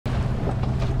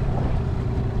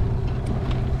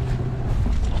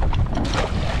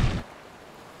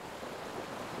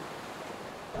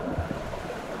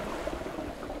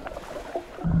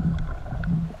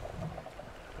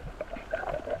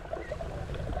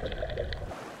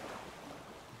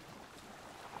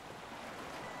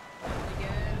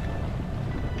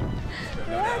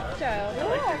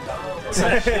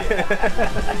Going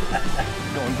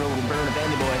for a little burn of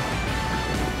Andy boy.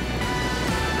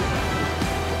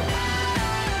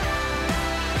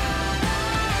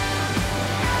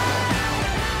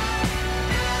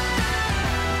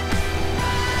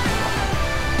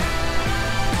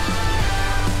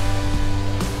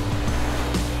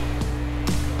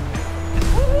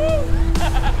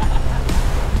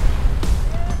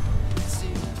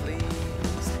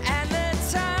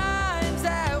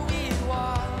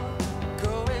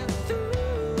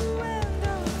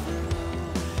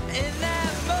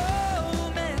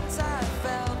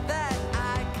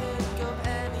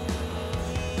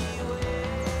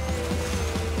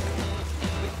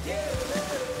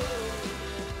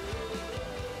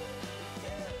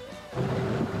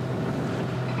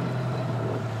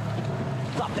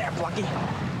 Up there, Plukky.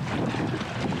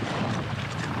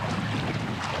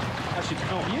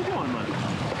 How you doing,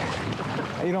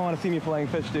 man? You don't want to see me filleting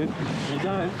fish, dude. You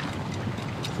don't?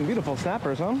 Some beautiful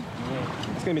snappers, huh?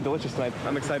 Yeah. It's gonna be delicious tonight.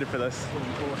 I'm excited for this.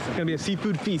 It's gonna be a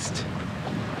seafood feast.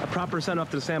 A proper send off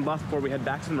to the San Blas before we head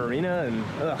back to the marina and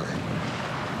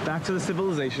back to the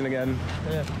civilization again.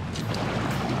 Yeah.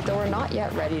 Though we're not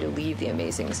yet ready to leave the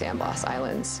amazing San Blas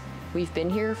Islands, we've been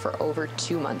here for over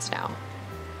 2 months now.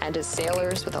 And as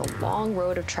sailors with a long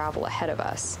road of travel ahead of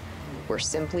us, we're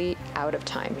simply out of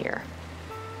time here.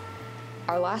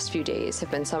 Our last few days have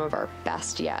been some of our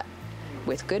best yet,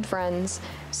 with good friends,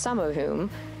 some of whom,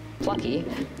 Plukky,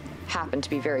 happen to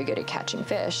be very good at catching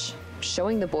fish,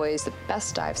 showing the boys the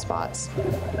best dive spots,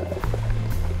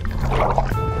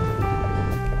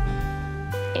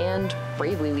 and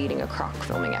bravely leading a croc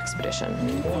filming expedition.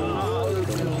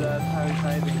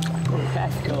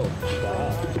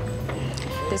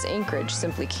 This anchorage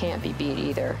simply can't be beat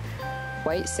either.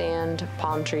 White sand,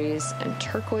 palm trees, and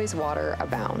turquoise water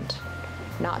abound.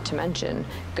 Not to mention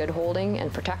good holding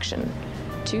and protection,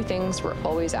 2 things we're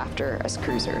always after as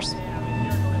cruisers.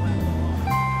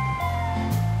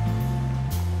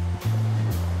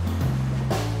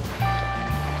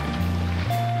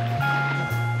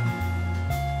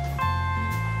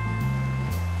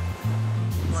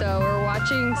 So we're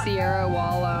watching Sierra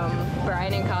while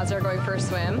Brian and Kaz are going for a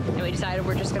swim, and we decided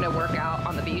we're just gonna work out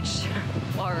on the beach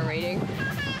while we're waiting.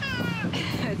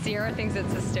 Sierra thinks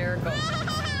it's hysterical.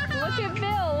 Look at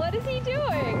Bill, what is he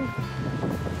doing?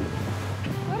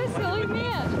 What a silly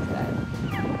man, she said.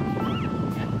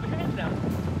 Put your hands down.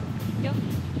 Yep.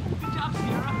 Good job,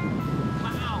 Sierra.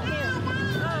 Wow.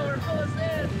 Oh, we're full of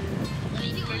sand. What are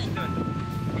you doing?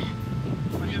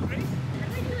 Want to go, Grace?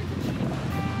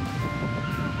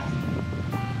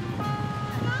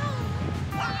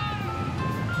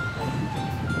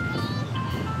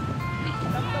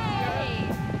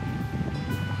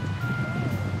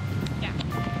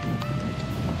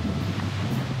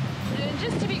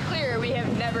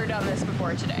 Never done this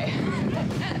before today,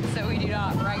 so we do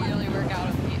not regularly work out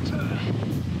on the beach. Oh,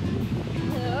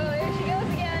 there she goes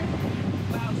again.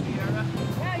 Wow, Sierra.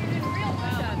 Wow, you're doing real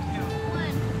push-ups.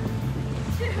 1,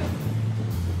 2,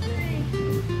 3.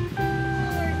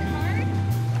 Working hard.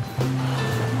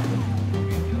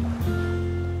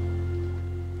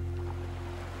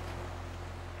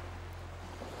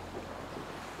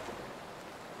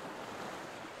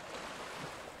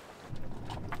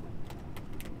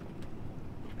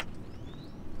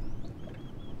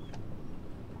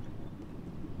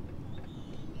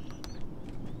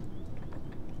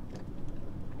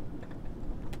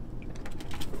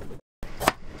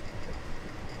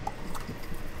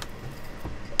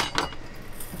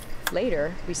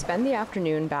 Later, we spend the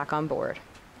afternoon back on board.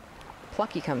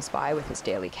 Plukky comes by with his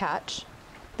daily catch,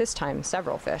 this time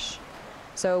several fish.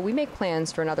 So we make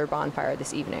plans for another bonfire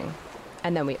this evening,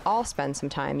 and then we all spend some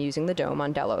time using the dome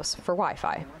on Delos for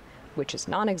Wi-Fi, which is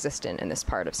non-existent in this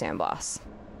part of San Blas.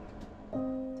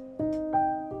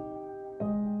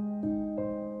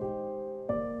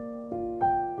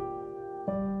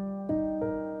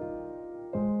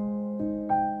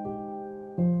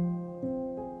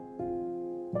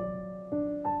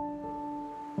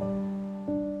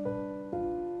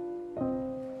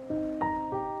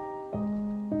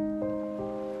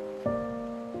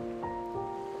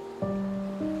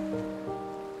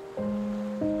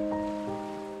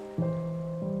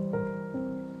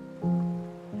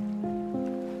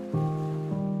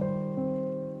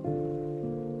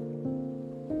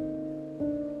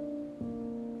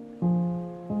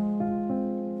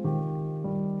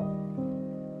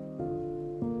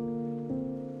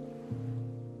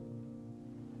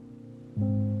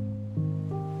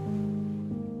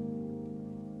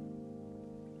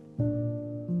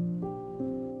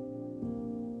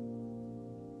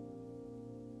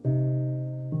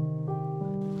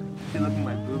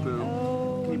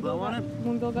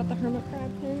 Bill got the hermit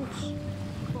crab pinch.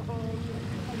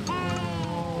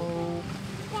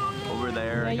 Over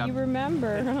there. Yeah, you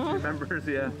remember, huh? She remembers,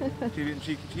 yeah.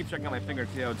 she keeps checking out my finger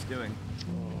to see how it's doing.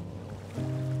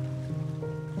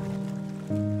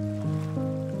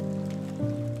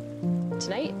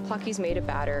 Tonight, Plukky's made a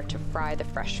batter to fry the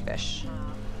fresh fish.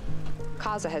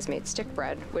 Kaza has made stick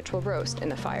bread, which will roast in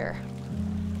the fire.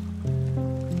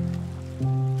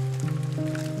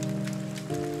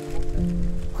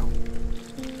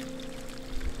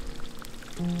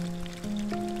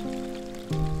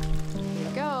 Here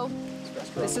we go.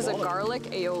 This is a garlic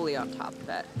aioli on top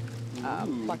that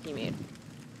Plukky made.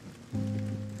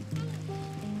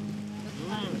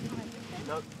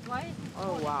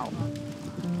 Oh, wow.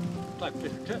 Like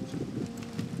fish and chips,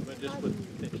 but just with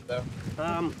fish.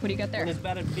 What do you got there? And it's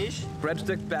battered fish.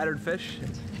 Breadstick battered fish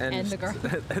And the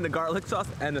garlic. and the garlic sauce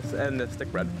and the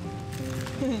stick bread.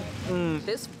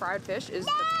 This fried fish is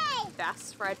the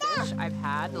best fried fish I've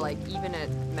had, like even at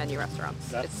many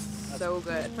restaurants. It's so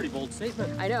good. Pretty bold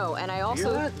statement. I know, and I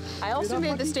also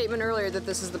made the statement earlier that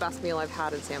this is the best meal I've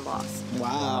had in San Blas.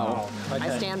 Wow.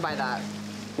 I stand by that.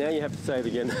 Now you have to say it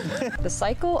again. The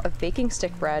cycle of baking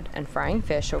stick bread and frying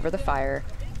fish over the fire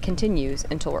continues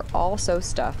until we're all so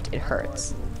stuffed it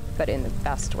hurts, but in the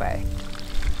best way.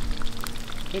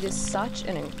 It is such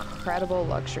an incredible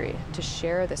luxury to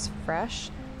share this fresh,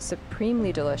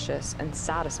 supremely delicious, and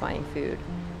satisfying food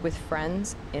with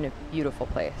friends in a beautiful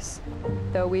place.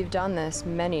 Though we've done this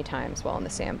many times while in the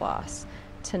San Blas,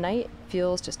 tonight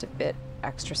feels just a bit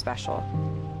extra special.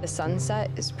 The sunset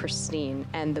is pristine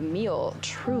and the meal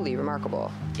truly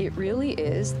remarkable. It really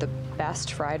is the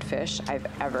best fried fish I've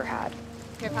ever had.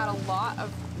 I've had a lot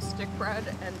of stick bread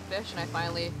and fish, and I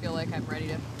finally feel like I'm ready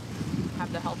to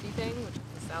have the healthy thing, which is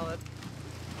the salad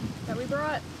that we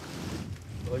brought.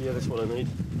 Oh yeah, that's what I need.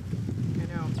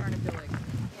 I know, I'm starting to feel like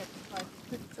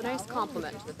it's a nice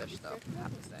compliment to the fish, though, I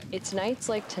have to say. It's nights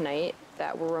like tonight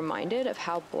that we're reminded of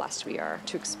how blessed we are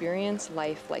to experience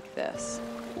life like this.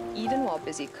 Even while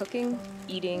busy cooking,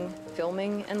 eating,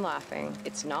 filming, and laughing,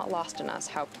 it's not lost on us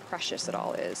how precious it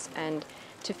all is. And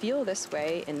to feel this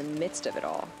way in the midst of it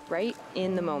all, right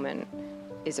in the moment,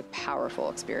 is a powerful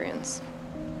experience.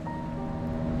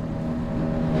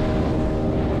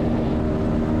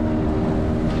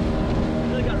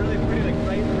 Really got really pretty like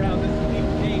right around this big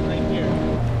thing right here.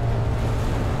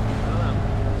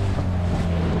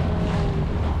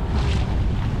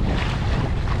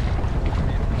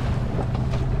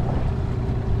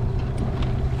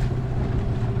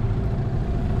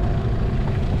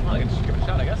 Well, I can just give it a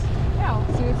shot, I guess. Yeah,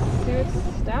 we'll see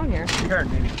what's down here. Sure,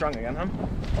 maybe strong again, huh?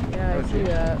 Yeah, I see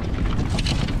that.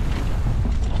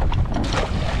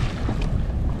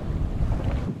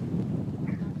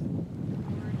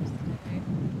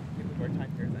 We're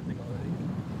time here, I think already.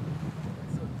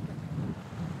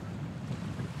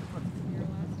 Your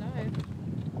last dive.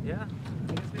 Yeah,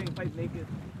 I guess we didn't quite make it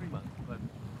 3 months, but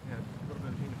yeah, a little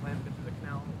bit of being planned to get to the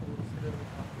canal, a little skid.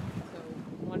 So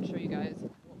I want to show you guys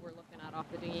what we're looking at off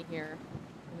the dinghy here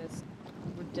in this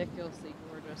ridiculously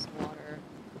gorgeous water.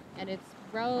 And it's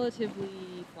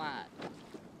relatively flat.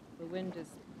 The wind is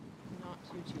not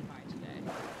too high today.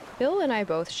 Bill and I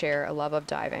both share a love of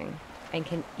diving and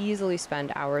can easily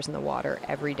spend hours in the water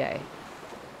every day.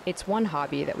 It's one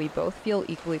hobby that we both feel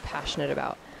equally passionate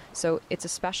about, so it's a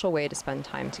special way to spend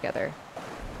time together.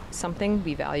 Something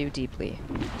we value deeply.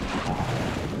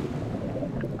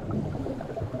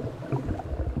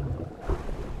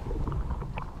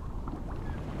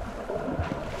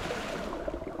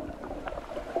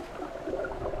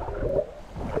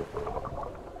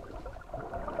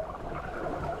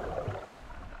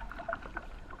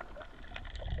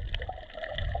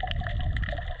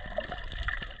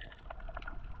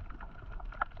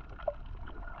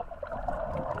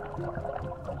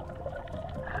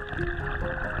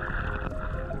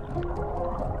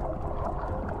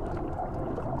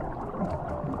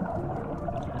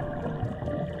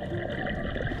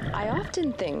 I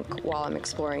often think, while I'm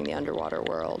exploring the underwater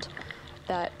world,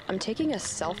 that I'm taking a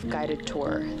self-guided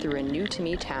tour through a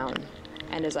new-to-me town,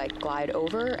 and as I glide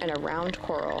over and around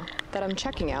coral, that I'm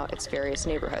checking out its various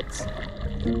neighborhoods.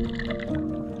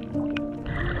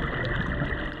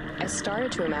 I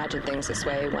started to imagine things this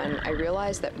way when I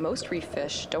realized that most reef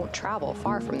fish don't travel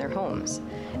far from their homes,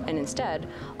 and instead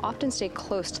often stay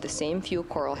close to the same few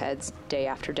coral heads day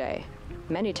after day.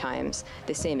 Many times,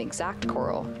 the same exact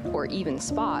coral, or even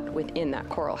spot within that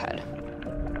coral head.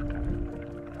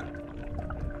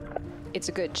 It's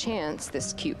a good chance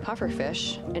this cute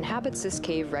pufferfish inhabits this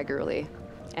cave regularly,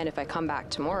 and if I come back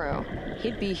tomorrow,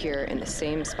 he'd be here in the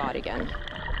same spot again.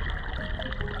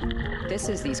 This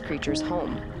is these creatures'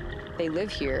 home. They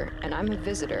live here, and I'm a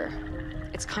visitor.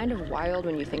 It's kind of wild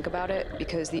when you think about it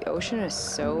because the ocean is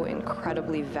so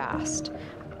incredibly vast.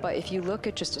 But if you look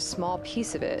at just a small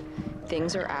piece of it,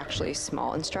 things are actually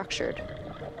small and structured.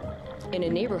 In a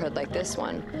neighborhood like this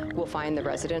one, we'll find the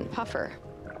resident puffer,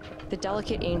 the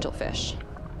delicate angelfish,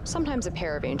 sometimes a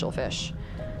pair of angelfish,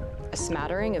 a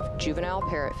smattering of juvenile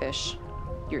parrotfish,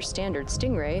 your standard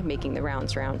stingray making the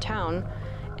rounds around town,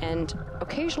 and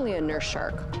occasionally a nurse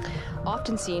shark,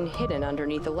 often seen hidden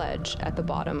underneath a ledge at the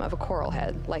bottom of a coral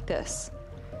head like this,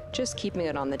 just keeping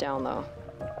it on the down low.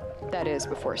 That is,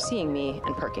 before seeing me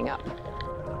and perking up.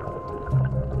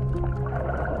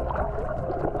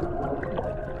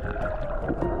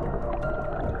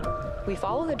 We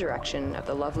follow the direction of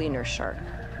the lovely nurse shark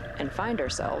and find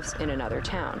ourselves in another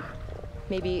town,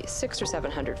 maybe 600 or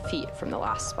 700 feet from the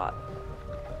last spot.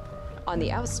 On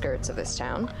the outskirts of this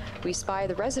town, we spy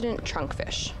the resident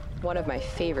trunkfish, one of my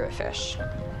favorite fish,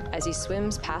 as he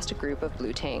swims past a group of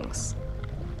blue tangs.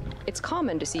 It's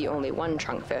common to see only one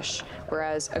trunkfish,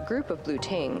 whereas a group of blue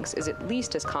tangs is at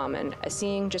least as common as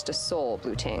seeing just a sole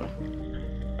blue tang.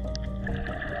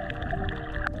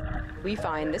 We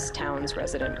find this town's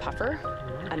resident puffer,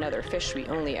 another fish we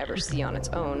only ever see on its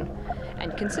own,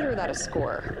 and consider that a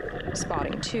score.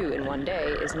 Spotting two in one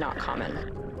day is not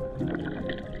common.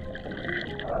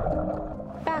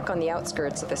 Back on the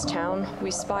outskirts of this town,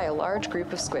 we spy a large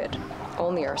group of squid,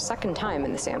 only our second time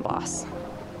in the San Blas.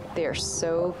 They are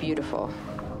so beautiful.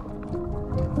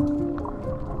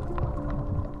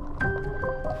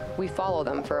 We follow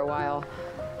them for a while,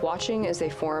 watching as they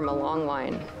form a long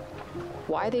line.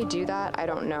 Why they do that, I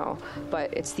don't know,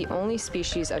 but it's the only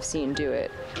species I've seen do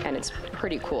it, and it's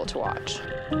pretty cool to watch.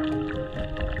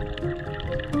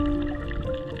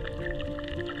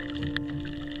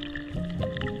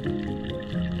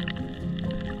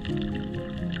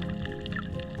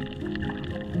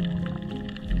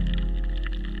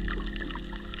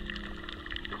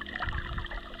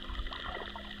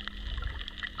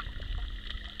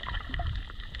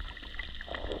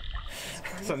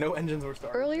 So no engines were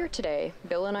started. Earlier today,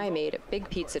 Bill and I made a big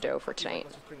pizza dough for tonight.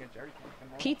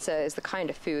 Pizza is the kind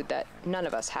of food that none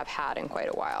of us have had in quite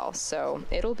a while, so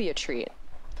it'll be a treat.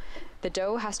 The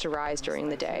dough has to rise during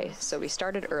the day, so we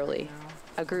started early,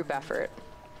 a group effort.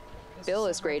 Bill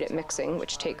is great at mixing,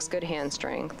 which takes good hand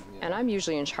strength, and I'm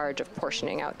usually in charge of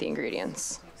portioning out the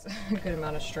ingredients. A good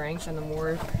amount of strength, and the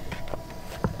more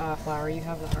flour you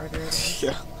have, the harder it is.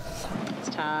 Yeah. It's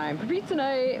time for pizza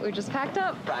night. We just packed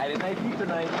up. Friday night pizza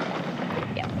night.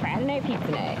 Yeah, Friday night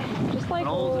pizza night. Just like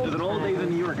There's an old days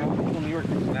in New York. New York.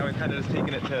 Now we've kind of just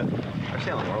taken it to our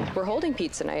sailing world. We're holding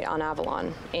pizza night on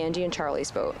Avalon, Andy and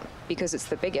Charlie's boat, because it's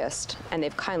the biggest, and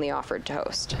they've kindly offered to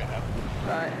host.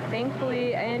 But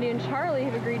thankfully, Andy and Charlie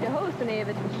have agreed to host, and they have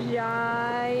a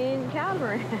giant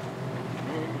catamaran.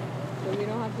 So we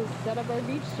don't have to set up our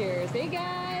beach chairs. Hey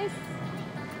guys!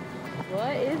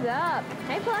 What is up?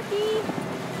 Hey Plukky!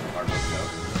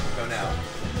 Go now.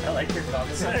 I like your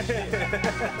comments. Relax,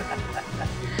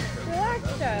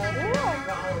 child. Relax.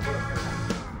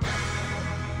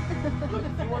 Look, if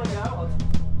you want to go,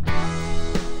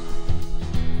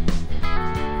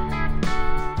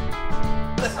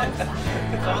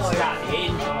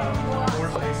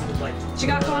 What you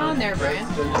got going on there, Brian?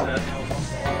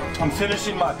 I'm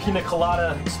finishing my pina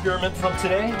colada experiment from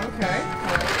today. Okay.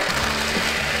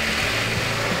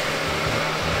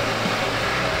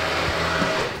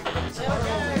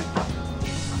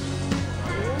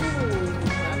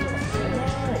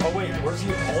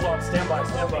 Hold on, stand by.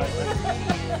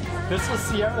 This was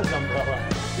Sierra's umbrella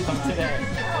of today.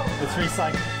 It's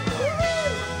recycled.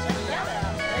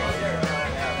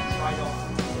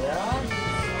 Yeah?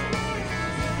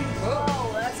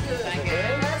 Oh, that's good. That's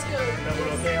good. That's good. Remember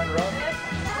okay on rub?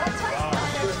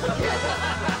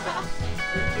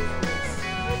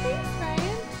 Thanks,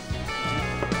 Brian.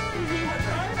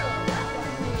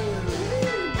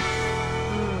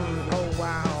 Oh,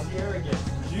 wow.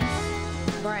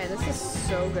 Brian, this is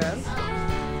so good.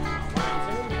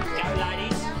 Yeah,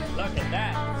 ladies, look at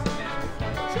that.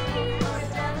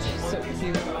 So cute.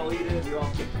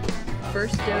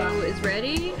 First dough is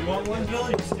ready. You want one,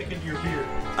 Billy? Stick it to your beer.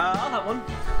 I'll have one.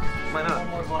 Why not? One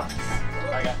more glass.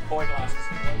 I got 4 glasses.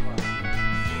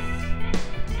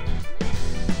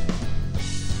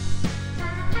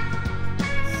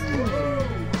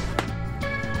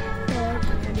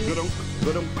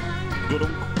 Good.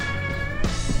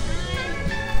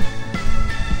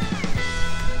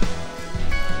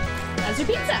 How's your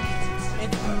pizza?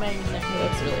 It's amazing. It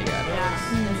looks really good.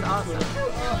 Yeah, it's awesome.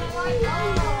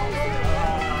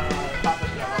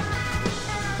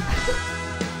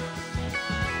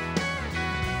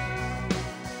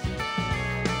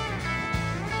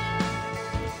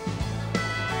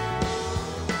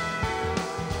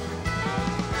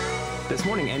 This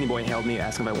morning, Andy Boy hailed me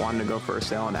asking if I wanted to go for a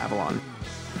sail on Avalon.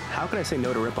 How could I say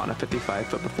no to rip on a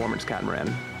 55-foot performance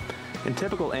catamaran? In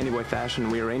typical Andy Boy fashion,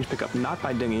 we arranged pickup not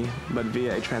by dinghy, but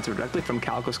via a transfer directly from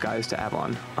Calico Skies to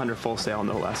Avalon, under full sail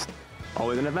no less.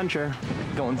 Always an adventure.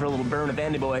 Going for a little burn with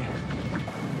Andy Boy.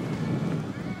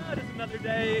 Oh, just another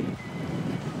day.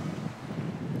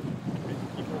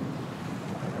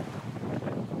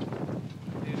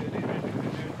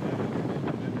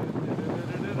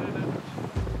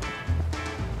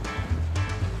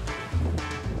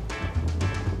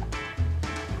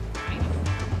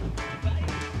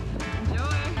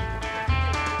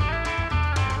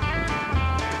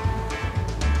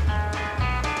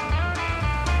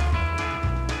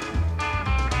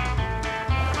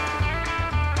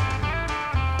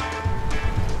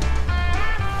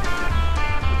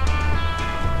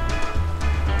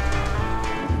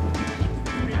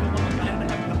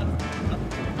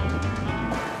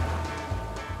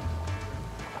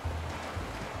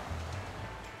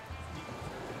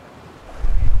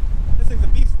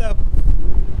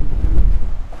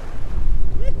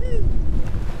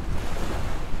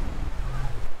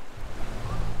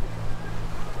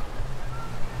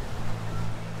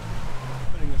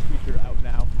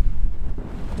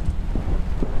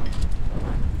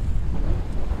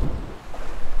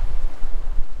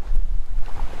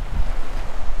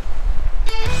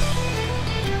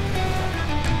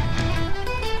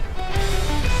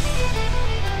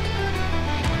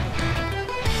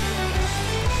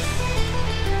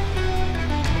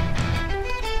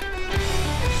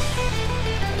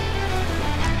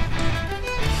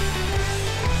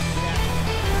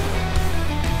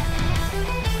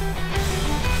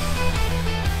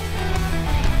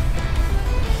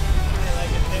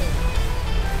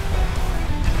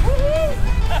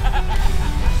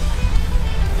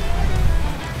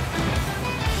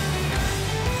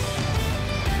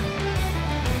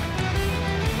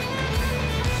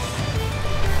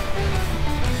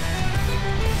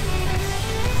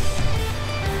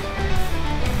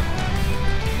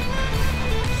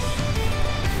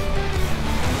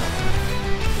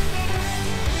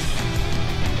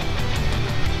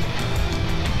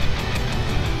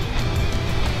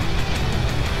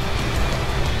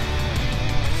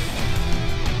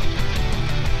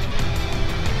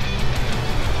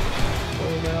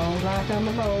 On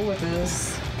the roll with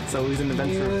this. It's always an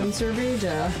adventure. You and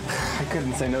Cervija. I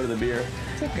couldn't say no to the beer.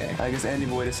 It's okay. I guess Andy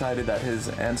Boy decided that his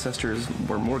ancestors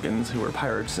were Morgans, who were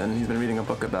pirates, and he's been reading a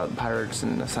book about pirates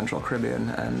in the Central Caribbean,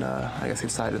 and I guess he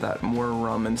decided that more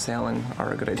rum and sailing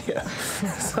are a good idea.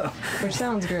 So, which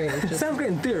sounds great. It sounds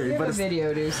great in theory, but a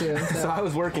video due soon. So I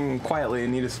was working quietly,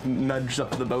 and he just nudged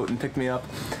up to the boat and picked me up.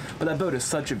 But that boat is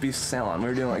such a beast to sail on. We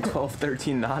were doing like 12,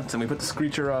 13 knots, and we put the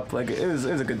screecher up. Like it was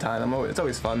a good time. It's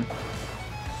always fun.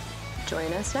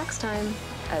 Join us next time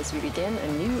as we begin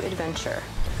a new adventure,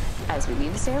 as we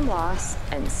leave San Blas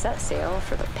and set sail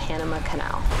for the Panama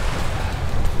Canal.